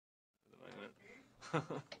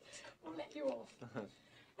We'll let you off.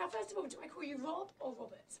 Now, first of all, do I call you Rob or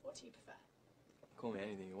Robert? What do you prefer? Call me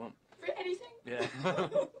anything you want. Anything? Yeah.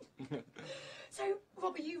 So,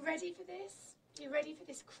 Rob, are you ready for this? Are you ready for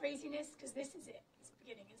this craziness? Because this is it. It's the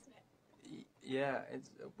beginning, isn't it? Yeah, it's,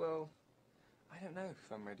 well, I don't know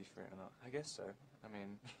if I'm ready for it or not. I guess so. I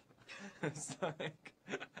mean, it's like,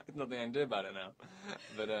 there's nothing I can do about it now.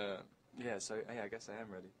 But, yeah, so, yeah, I guess I am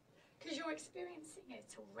ready. Because you're experiencing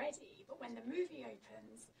it already, but when the movie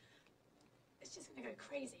opens, it's just going to go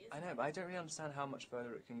crazy, isn't it? I know, but I don't really understand how much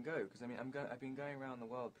further it can go, because I mean, I've been going around the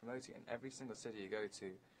world promoting it, and every single city you go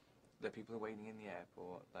to, the people are waiting in the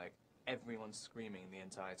airport, like, everyone's screaming the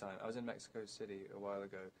entire time. I was in Mexico City a while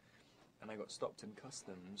ago, and I got stopped in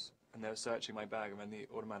customs, and they were searching my bag, and when the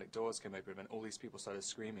automatic doors came open, and all these people started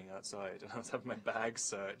screaming outside, and I was having my bag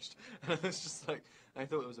searched, and I was just like, I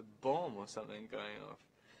thought there was a bomb or something going off.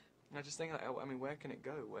 And I just think, like, I mean, where can it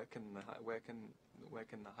go? Where can the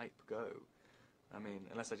hype go? I mean,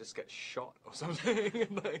 unless I just get shot or something.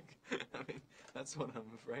 Like, I mean, that's what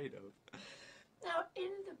I'm afraid of. Now,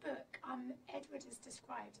 in the book, Edward is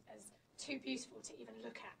described as too beautiful to even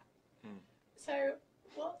look at. Mm. So,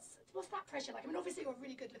 what's that pressure like? I mean, obviously you're a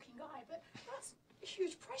really good-looking guy, but that's a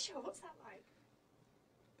huge pressure. What's that like?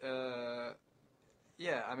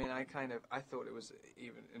 Yeah, I mean, I thought it was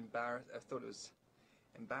even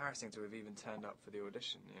embarrassing to have even turned up for the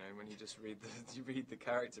audition. You know, when you just read the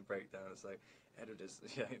character breakdown, it's like Edward is,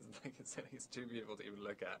 yeah, it's too beautiful to even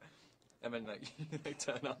look at. And then like they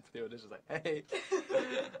turn up for the audition, it's like, hey,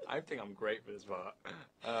 I think I'm great for this part.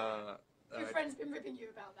 Your friend's been ribbing you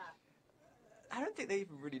about that. I don't think they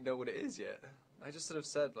even really know what it is yet. I just sort of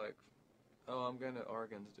said like, oh, I'm going to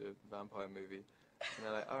Oregon to do a vampire movie, and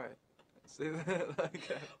they're like, all right. So, like,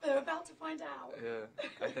 well, they're about to find out. Yeah,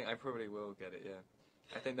 I think I probably will get it. Yeah.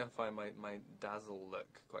 I think they'll find my dazzle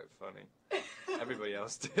look quite funny. Everybody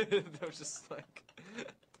else did. They were just like,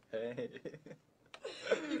 hey.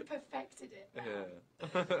 You've perfected it now.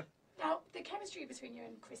 Yeah. Now, the chemistry between you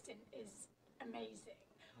and Kristen is amazing.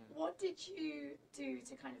 What did you do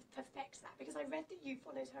to kind of perfect that? Because I read that you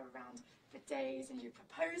followed her around for days and you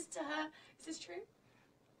proposed to her. Is this true?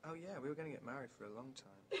 Oh yeah, we were going to get married for a long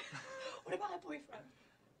time. What about her boyfriend?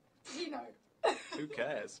 Did he know? Who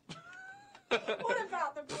cares? What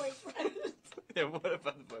about the boyfriend? Yeah, what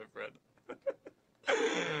about the boyfriend? So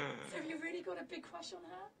have you really got a big crush on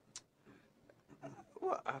her?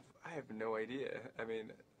 Well, I have no idea. I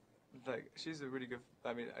mean, like, she's a really good,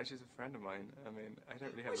 I mean, she's a friend of mine. I mean, I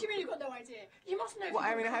don't really have... What do you mean you've got no idea? You must know... Well,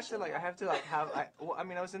 I mean, I have to I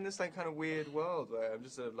mean, I was in this, like, kind of weird world where I'm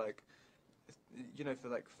just sort of, like, you know, for,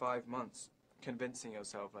 like, 5 months, convincing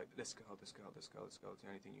yourself, like, this girl is the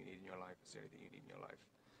only thing you need in your life, it's the only thing you need in your life.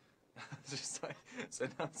 It's just like, so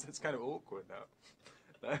now it's kind of awkward now.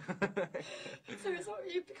 So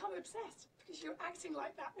you've become obsessed because you're acting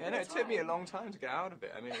like that all yeah, no, the it time. took me a long time to get out of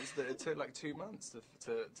it. I mean, it took like 2 months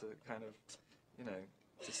to kind of, you know,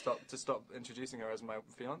 to stop introducing her as my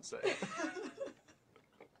fiance.